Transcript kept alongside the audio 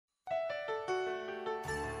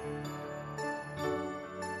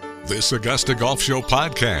This Augusta Golf Show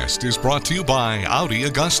podcast is brought to you by Audi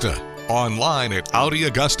Augusta. Online at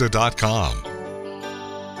AudiAugusta.com.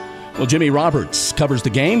 Well, Jimmy Roberts covers the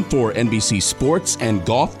game for NBC Sports and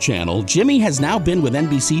Golf Channel. Jimmy has now been with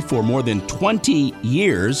NBC for more than 20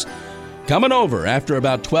 years. Coming over after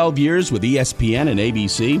about 12 years with ESPN and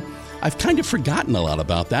ABC. I've kind of forgotten a lot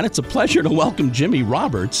about that. It's a pleasure to welcome Jimmy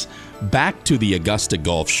Roberts back to the Augusta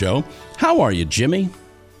Golf Show. How are you, Jimmy?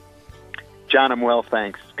 John, I'm well,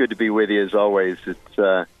 thanks. Good to be with you as always. It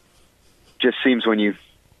just seems when you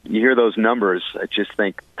hear those numbers, I just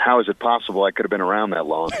think, how is it possible I could have been around that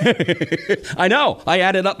long? I know. I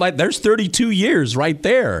added up, like, there's 32 years right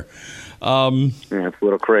there. Yeah, it's a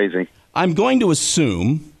little crazy. I'm going to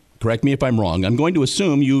assume, correct me if I'm wrong, I'm going to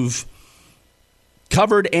assume you've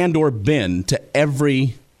covered and or been to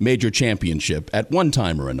every major championship at one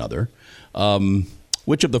time or another.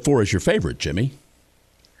 Which of the four is your favorite, Jimmy?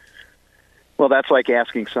 Well, that's like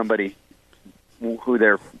asking somebody who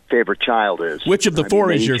their favorite child is. Which of the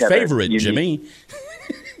four is your favorite, Jimmy?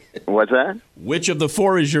 What's that? Which of the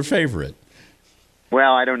four is your favorite?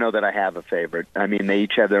 Well, I don't know that I have a favorite. I mean, they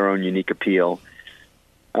each have their own unique appeal.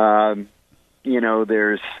 There's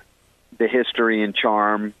the history and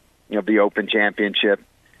charm of the Open Championship.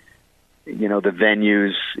 The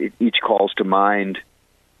venues, each calls to mind,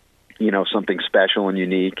 something special and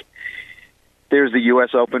unique. There's the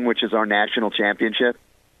U.S. Open, which is our national championship,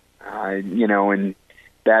 and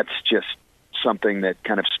that's just something that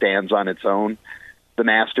kind of stands on its own. The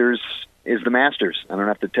Masters is the Masters. I don't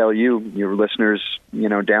have to tell you, your listeners,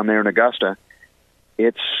 down there in Augusta,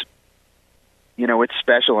 it's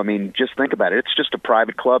special. I mean, just think about it. It's just a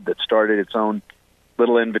private club that started its own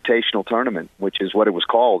little invitational tournament, which is what it was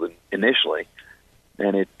called initially.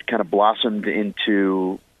 And it kind of blossomed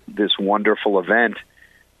into this wonderful event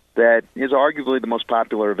that is arguably the most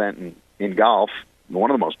popular event in golf,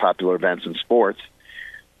 one of the most popular events in sports.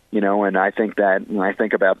 And I think that when I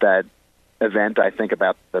think about that event, I think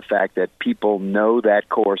about the fact that people know that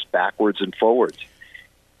course backwards and forwards.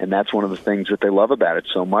 And that's one of the things that they love about it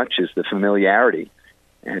so much is the familiarity.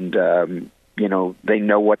 And, they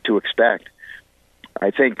know what to expect.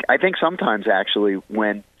 I think sometimes actually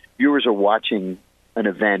when viewers are watching an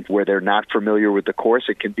event where they're not familiar with the course,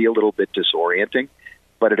 it can be a little bit disorienting.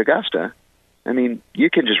 But at Augusta, I mean,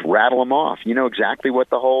 you can just rattle them off. You know exactly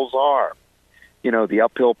what the holes are. The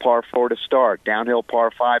uphill par 4 to start, downhill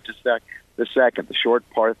par 5 to the second, the short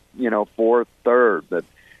par, 4 third, the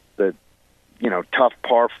tough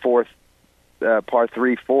par 4th, par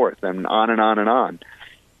 3 4th, and on and on and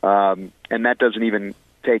on. And that doesn't even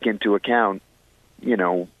take into account,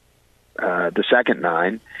 the second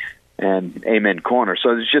 9 and Amen Corner. So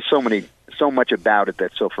there's just so much about it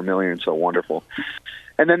that's so familiar and so wonderful.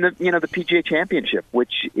 And then the PGA Championship,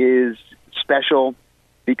 which is special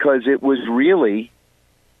because it was really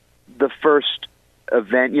the first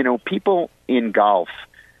event. People in golf,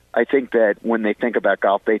 I think that when they think about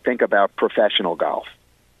golf, they think about professional golf.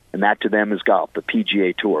 And that to them is golf, the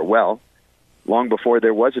PGA Tour. Well, long before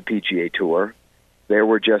there was a PGA Tour, there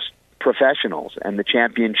were just professionals. And the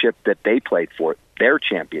championship that they played for, their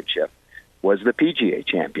championship, was the PGA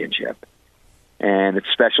Championship. And it's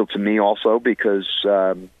special to me also because,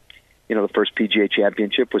 the first PGA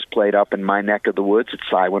Championship was played up in my neck of the woods at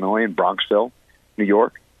Siwanoy in Bronxville, New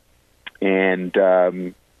York. And,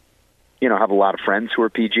 I have a lot of friends who are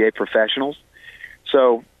PGA professionals.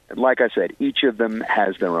 So, like I said, each of them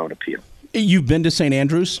has their own appeal. You've been to St.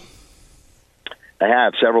 Andrews? I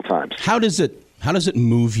have, several times. How does it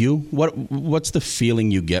move you? What's the feeling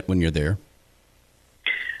you get when you're there?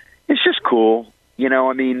 It's just cool.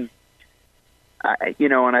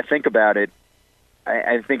 When I think about it,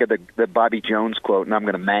 I think of the Bobby Jones quote, and I'm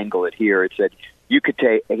going to mangle it here. It said, "You could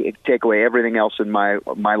take away everything else in my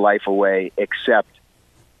life away except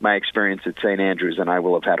my experience at St. Andrews, and I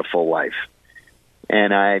will have had a full life."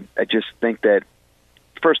 And I just think that,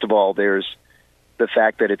 first of all, there's the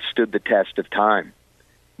fact that it stood the test of time.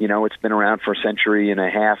 It's been around for a century and a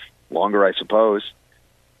half, longer, I suppose.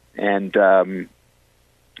 And,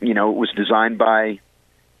 it was designed by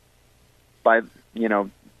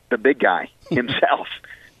the big guy himself.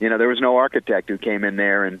 There was no architect who came in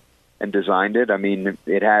there and designed it. I mean,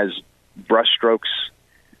 it has brushstrokes.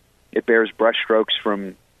 It bears brushstrokes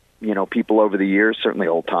from, people over the years, certainly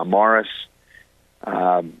old Tom Morris.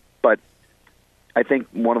 But I think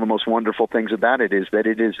one of the most wonderful things about it is that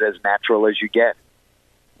it is as natural as you get.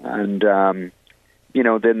 And, then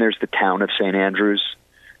there's the town of St. Andrews,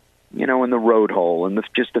 and the road hole and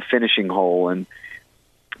just the finishing hole and,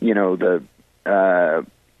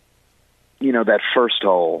 that first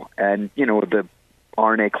hole and, the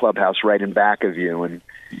RNA clubhouse right in back of you. And,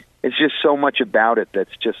 it's just so much about it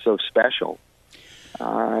that's just so special.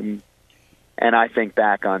 And I think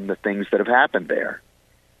back on the things that have happened there,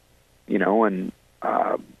 and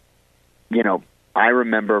I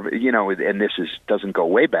remember, and this doesn't go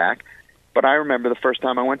way back, but I remember the first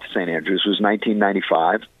time I went to St. Andrews was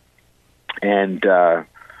 1995, and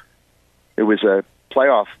it was a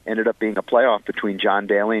playoff, ended up being a playoff between John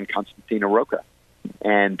Daly and Constantino Rocca.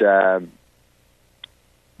 And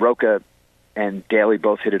Rocca and Daly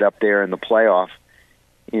both hit it up there in the playoff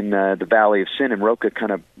in the Valley of Sin, and Rocca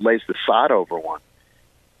kind of lays the sod over one.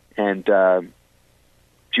 And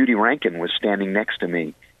Judy Rankin was standing next to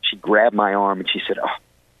me. She grabbed my arm and she said, "Oh,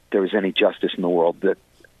 if there was any justice in the world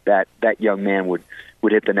that young man would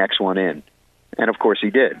hit the next one in." And of course he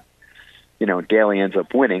did. Daly ends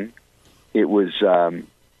up winning. It was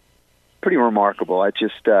pretty remarkable. I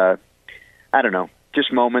don't know,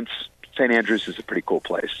 just moments. St. Andrews is a pretty cool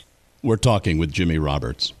place. We're talking with Jimmy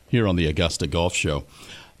Roberts here on the Augusta Golf Show.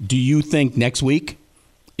 Do you think next week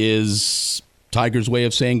is Tiger's way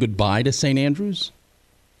of saying goodbye to St. Andrews?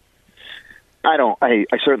 I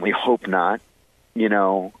certainly hope not.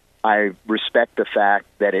 I respect the fact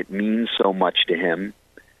that it means so much to him.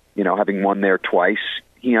 Having won there twice,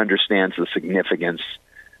 he understands the significance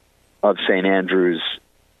of St. Andrews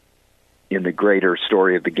in the greater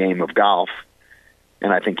story of the game of golf.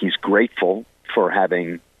 And I think he's grateful for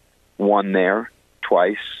having won there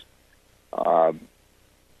twice.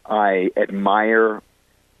 I admire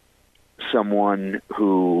someone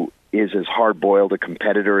who is as hard-boiled a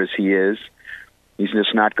competitor as he is. He's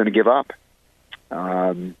just not going to give up.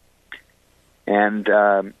 And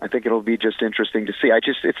I think it'll be just interesting to see.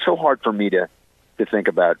 It's so hard for me to think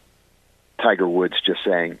about Tiger Woods just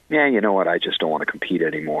saying, "Yeah, you know what? I just don't want to compete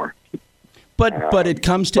anymore." But it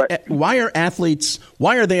comes to why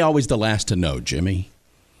are they always the last to know, Jimmy?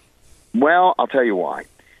 Well, I'll tell you why.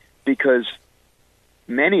 Because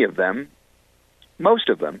many of them, most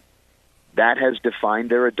of them, that has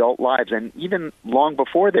defined their adult lives, and even long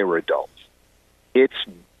before they were adults. It's,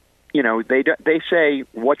 they say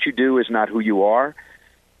what you do is not who you are,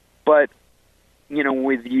 but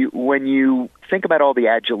when you think about all the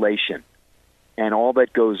adulation and all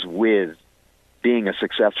that goes with being a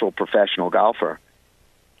successful professional golfer,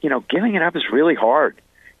 giving it up is really hard.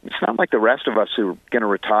 It's not like the rest of us who are going to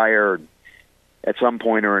retire at some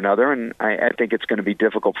point or another, and I think it's going to be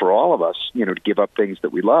difficult for all of us, to give up things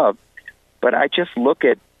that we love. But I just look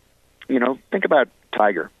at, think about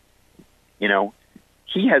Tiger.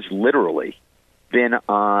 He has literally been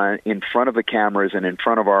in front of the cameras and in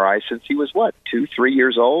front of our eyes since he was, 2-3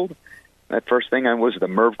 years old? That first thing was the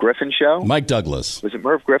Merv Griffin show. Mike Douglas. Was it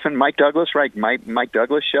Merv Griffin? Mike Douglas, right? Mike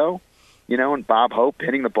Douglas show, and Bob Hope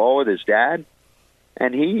hitting the ball with his dad.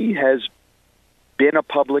 And he has been a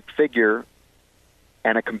public figure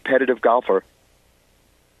and a competitive golfer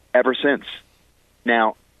ever since.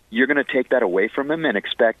 Now, you're going to take that away from him and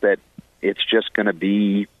expect that it's just going to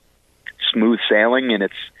be smooth sailing and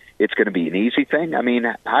it's going to be an easy thing? I mean,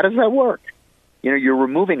 how does that work? You're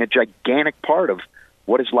removing a gigantic part of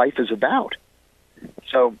what his life is about.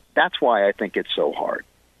 So that's why I think it's so hard.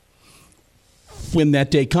 When that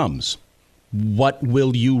day comes, what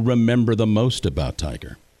will you remember the most about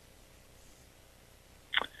Tiger?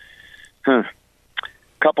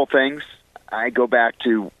 Couple things. I go back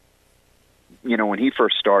to, when he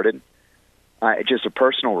first started, just a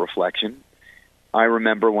personal reflection. I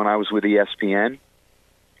remember when I was with ESPN,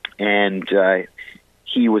 and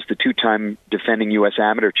he was the 2-time defending U.S.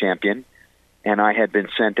 amateur champion, and I had been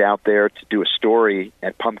sent out there to do a story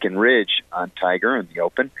at Pumpkin Ridge on Tiger in the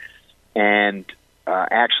Open, and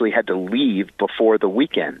actually had to leave before the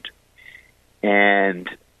weekend. And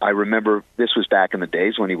I remember this was back in the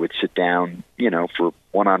days when he would sit down, for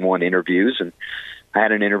one-on-one interviews, and I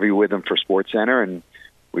had an interview with him for SportsCenter, and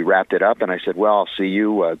we wrapped it up, and I said, "Well, I'll see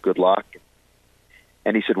you. Good luck."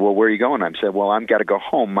 And he said, "Well, where are you going?" I said, "Well, I've got to go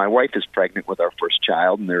home. My wife is pregnant with our first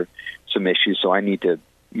child, and there are some issues, so I need to,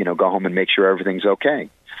 go home and make sure everything's okay."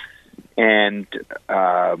 And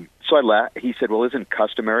so I left. He said, "Well, isn't it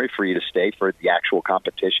customary for you to stay for the actual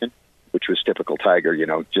competition?" Which was typical Tiger,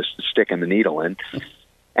 just sticking the needle in.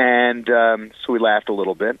 And so we laughed a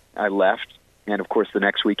little bit. I left. And, of course, the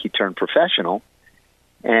next week he turned professional,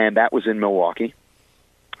 and that was in Milwaukee.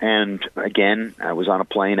 And, again, I was on a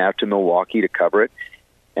plane out to Milwaukee to cover it,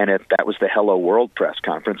 and that was the Hello World press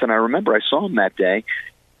conference. And I remember I saw him that day,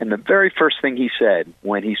 and the very first thing he said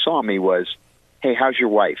when he saw me was, "Hey, how's your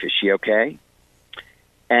wife? Is she okay?"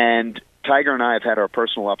 And Tiger and I have had our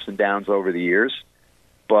personal ups and downs over the years,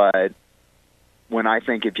 but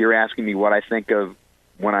if you're asking me what I think of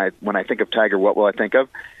when I think of Tiger, what will I think of?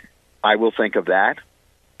 I will think of that.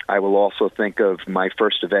 I will also think of my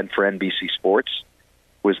first event for NBC Sports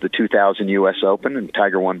was the 2000 U.S. Open, and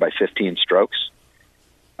Tiger won by 15 strokes.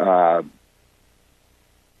 Those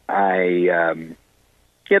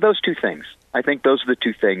two things. I think those are the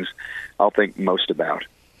two things I'll think most about.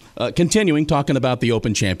 Continuing talking about the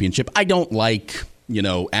Open Championship, I don't like,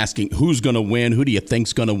 asking who's going to win, who do you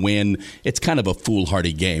think's going to win. It's kind of a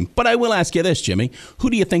foolhardy game. But I will ask you this, Jimmy. Who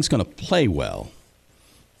do you think's going to play well?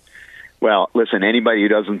 Well, listen, anybody who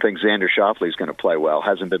doesn't think Xander Schauffele is going to play well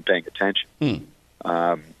hasn't been paying attention.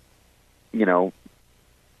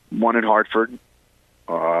 Won in Hartford,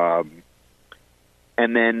 and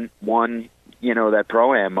then won, that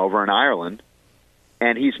Pro-Am over in Ireland.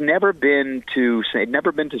 And he's never been to St.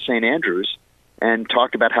 Andrews, and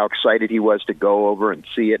talked about how excited he was to go over and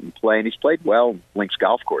see it and play. And he's played well in links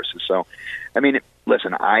golf courses. So,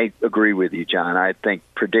 listen, I agree with you, John. I think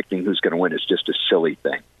predicting who's going to win is just a silly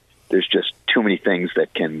thing. There's just too many things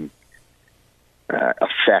that can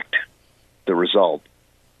affect the result.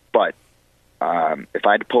 But if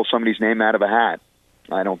I had to pull somebody's name out of a hat,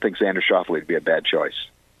 I don't think Xander Schauffele would be a bad choice.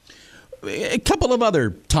 A couple of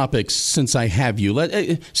other topics since I have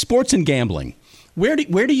you. Sports and gambling. Where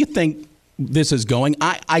do you think this is going?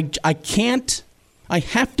 I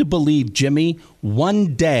have to believe, Jimmy,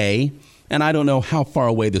 one day, and I don't know how far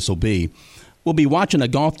away this will be, we'll be watching a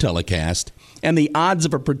golf telecast, and the odds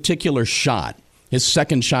of a particular shot, his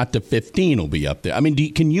second shot to 15, will be up there.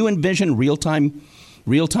 Can you envision real-time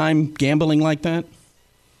gambling like that?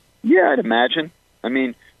 Yeah, I'd imagine.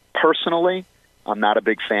 Personally, I'm not a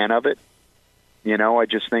big fan of it. I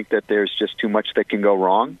just think that there's just too much that can go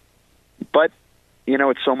wrong. But,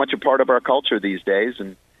 it's so much a part of our culture these days,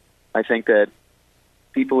 and I think that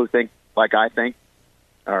people who think like I think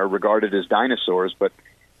are regarded as dinosaurs, but,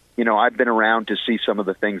 I've been around to see some of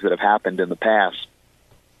the things that have happened in the past,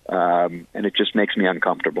 and it just makes me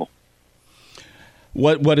uncomfortable.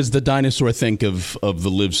 What does the dinosaur think of the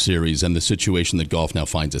LIV series and the situation that golf now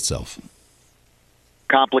finds itself?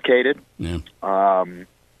 Complicated. Yeah.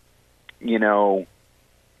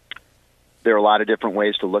 There are a lot of different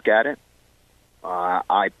ways to look at it.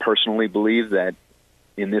 I personally believe that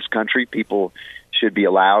in this country, people should be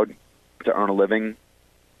allowed to earn a living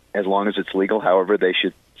as long as it's legal, however they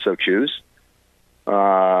should so choose.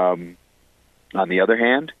 On the other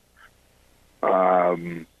hand,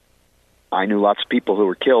 I knew lots of people who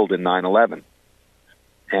were killed in 9/11,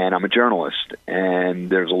 and I'm a journalist, and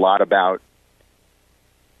there's a lot about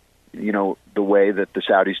the way that the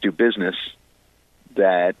Saudis do business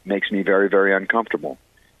that makes me very, very uncomfortable.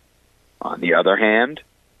 On the other hand,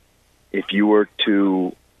 if you were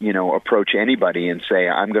to, approach anybody and say,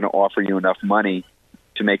 I'm going to offer you enough money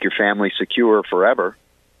to make your family secure forever,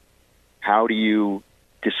 how do you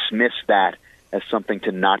dismiss that as something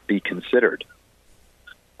to not be considered?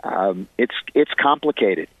 It's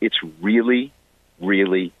complicated. It's really,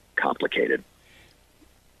 really complicated.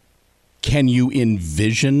 Can you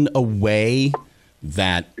envision a way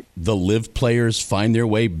that the LIV players find their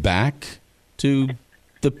way back to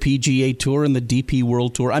the PGA Tour and the DP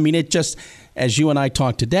World Tour? It just, as you and I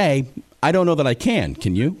talk today, I don't know that I can.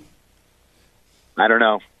 Can you? I don't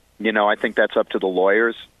know. I think that's up to the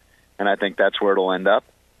lawyers, and I think that's where it'll end up.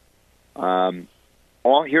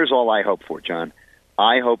 Here's all I hope for, John.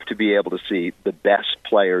 I hope to be able to see the best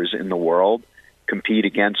players in the world compete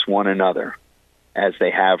against one another as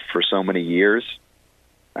they have for so many years.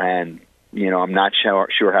 And, I'm not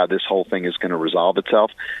sure how this whole thing is going to resolve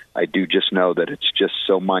itself. I do just know that it's just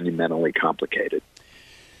so monumentally complicated.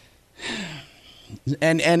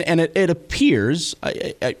 And it appears,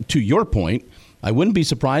 to your point, I wouldn't be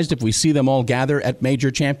surprised if we see them all gather at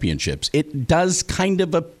major championships. It does kind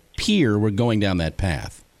of appear we're going down that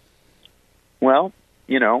path. Well,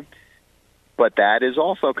 but that is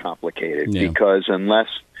also complicated because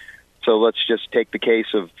so let's just take the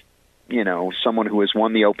case of, someone who has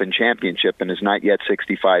won the Open Championship and is not yet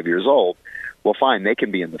 65 years old. Well, fine, they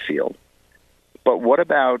can be in the field. But what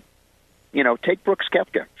about, take Brooks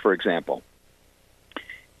Koepka, for example.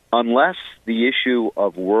 Unless the issue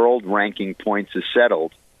of world ranking points is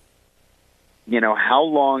settled, how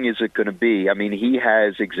long is it going to be? He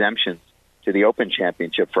has exemptions to the Open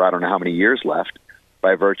Championship for I don't know how many years left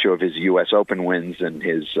by virtue of his U.S. Open wins and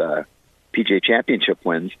his PGA Championship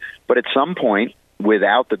wins. But at some point,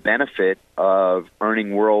 without the benefit of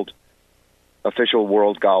earning official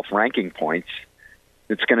world golf ranking points,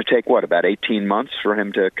 it's going to take, about 18 months for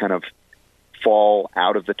him to kind of fall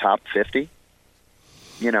out of the top 50?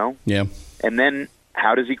 Yeah. And then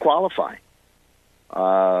how does he qualify?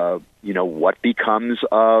 What becomes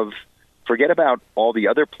of, forget about all the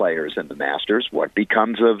other players in the Masters, what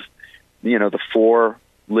becomes of, the four,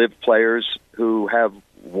 LIV players who have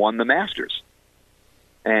won the Masters.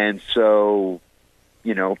 And so,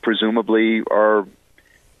 presumably are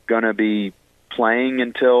going to be playing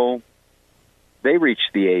until they reach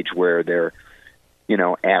the age where they're,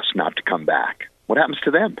 asked not to come back. What happens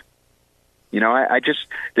to them?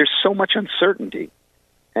 There's so much uncertainty.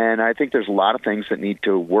 And I think there's a lot of things that need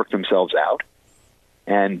to work themselves out.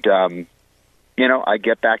 And, I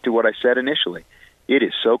get back to what I said initially. It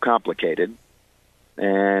is so complicated.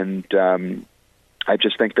 And I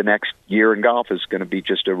just think the next year in golf is going to be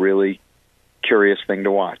just a really curious thing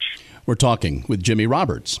to watch. We're talking with Jimmy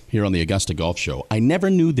Roberts here on the Augusta Golf Show. I never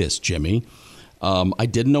knew this, Jimmy. I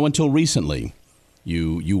didn't know until recently.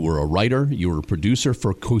 You were a writer. You were a producer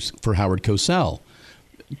for Howard Cosell.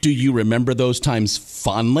 Do you remember those times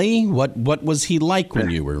fondly? What was he like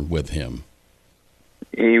when you were with him?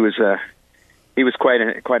 He was quite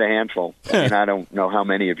a handful. And I don't know how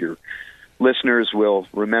many of your listeners will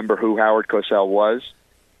remember who Howard Cosell was.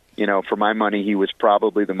 For my money, he was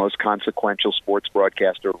probably the most consequential sports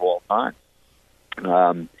broadcaster of all time.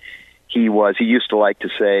 He used to like to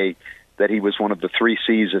say that he was one of the 3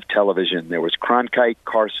 C's of television. There was Cronkite,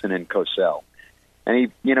 Carson, and Cosell.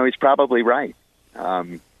 And he's probably right.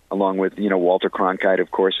 Along with, Walter Cronkite,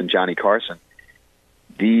 of course, and Johnny Carson.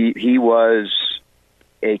 He was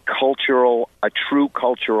a true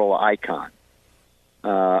cultural icon.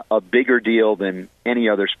 A bigger deal than any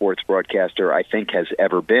other sports broadcaster, I think, has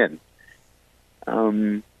ever been.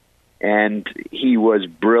 And he was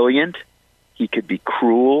brilliant. He could be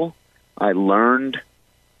cruel. I learned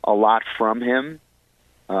a lot from him.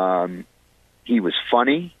 He was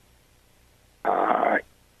funny.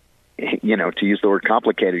 To use the word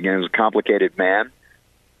complicated again, he was a complicated man.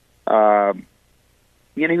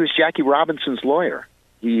 He was Jackie Robinson's lawyer.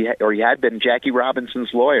 He had been Jackie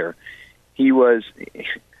Robinson's lawyer.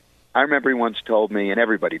 I remember he once told me, and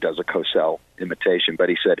everybody does a Cosell imitation, but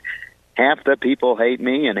he said, half the people hate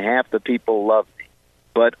me and half the people love me,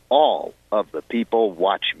 but all of the people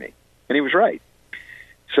watch me. And he was right.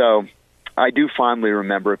 So I do fondly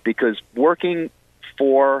remember it because working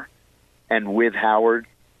for and with Howard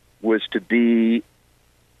was to be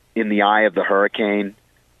in the eye of the hurricane,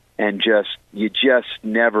 and you just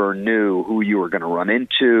never knew who you were going to run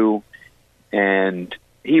into. And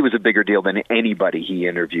he was a bigger deal than anybody he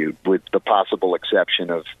interviewed, with the possible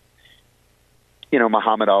exception of,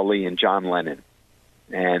 Muhammad Ali and John Lennon.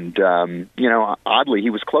 And, oddly,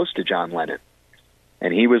 he was close to John Lennon.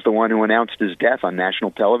 And he was the one who announced his death on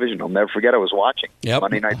national television. I'll never forget, I was watching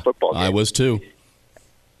Monday Night Football game. I was too.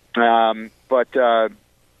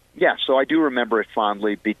 Yeah, so I do remember it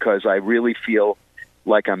fondly because I really feel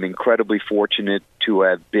like I'm incredibly fortunate to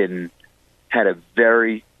have had a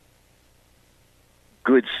very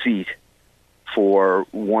good seat for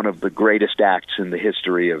one of the greatest acts in the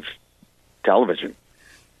history of television.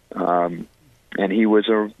 And he was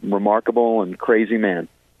a remarkable and crazy man.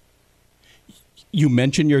 You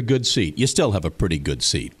mentioned your good seat. You still have a pretty good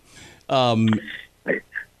seat. Do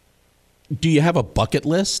you have a bucket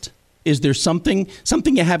list? Is there something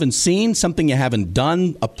you haven't seen, something you haven't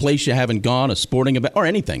done, a place you haven't gone, a sporting event, or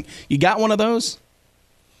anything? You got one of those?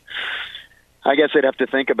 I guess I'd have to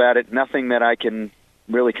think about it. Nothing that I can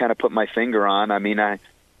really kind of put my finger on. I mean, I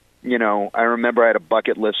remember I had a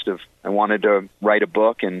bucket list of I wanted to write a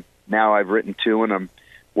book, and now I've written 2, and I'm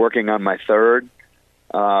working on my 3rd.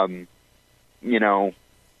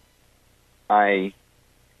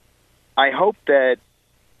 I hope that,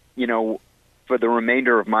 for the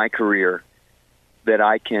remainder of my career, that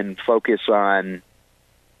I can focus on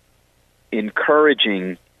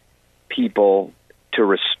encouraging people to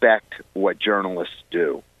respect what journalists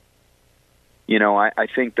do. I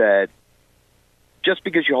think that just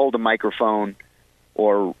because you hold a microphone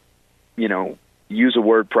or, use a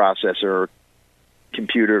word processor or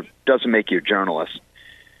computer doesn't make you a journalist.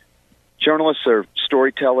 Journalists are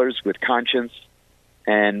storytellers with conscience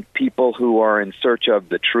and people who are in search of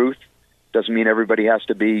the truth. Doesn't mean everybody has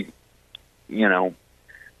to be,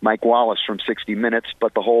 Mike Wallace from 60 Minutes,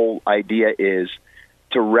 but the whole idea is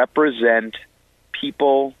to represent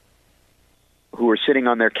people who are sitting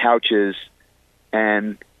on their couches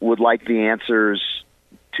and would like the answers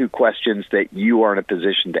to questions that you are in a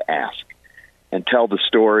position to ask, and tell the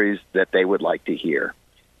stories that they would like to hear.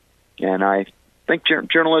 And I think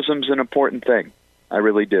journalism is an important thing. I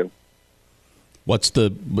really do.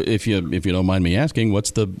 If you don't mind me asking,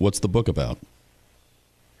 what's the book about?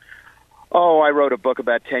 Oh, I wrote a book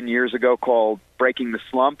about 10 years ago called Breaking the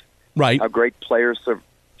Slump. Right. How great players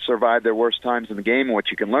survive their worst times in the game and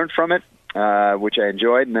what you can learn from it, which I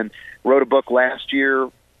enjoyed. And then wrote a book last year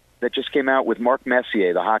that just came out with Mark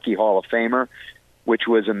Messier, the Hockey Hall of Famer, which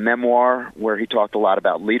was a memoir where he talked a lot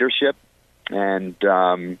about leadership. And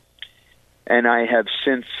I have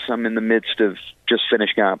since, I'm in the midst of just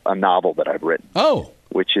finishing up a novel that I've written. Oh.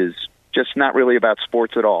 Which is just not really about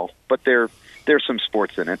sports at all, but there's some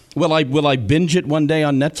sports in it. Will I binge it one day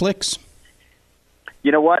on Netflix?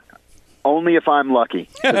 You know what? Only if I'm lucky,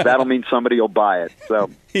 'cause that'll mean somebody will buy it.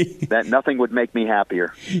 So that nothing would make me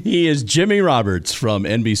happier. He is Jimmy Roberts from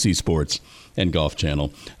NBC Sports and Golf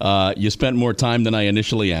Channel. You spent more time than I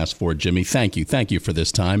initially asked for, Jimmy. Thank you. Thank you for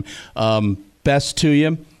this time. Best to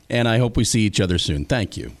you, and I hope we see each other soon.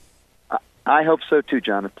 Thank you. I hope so too,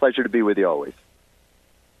 John. It's a pleasure to be with you always.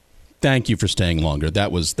 Thank you for staying longer.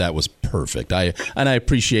 That was perfect. I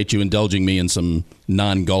appreciate you indulging me in some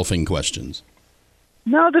non-golfing questions.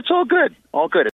 No, that's all good. All good.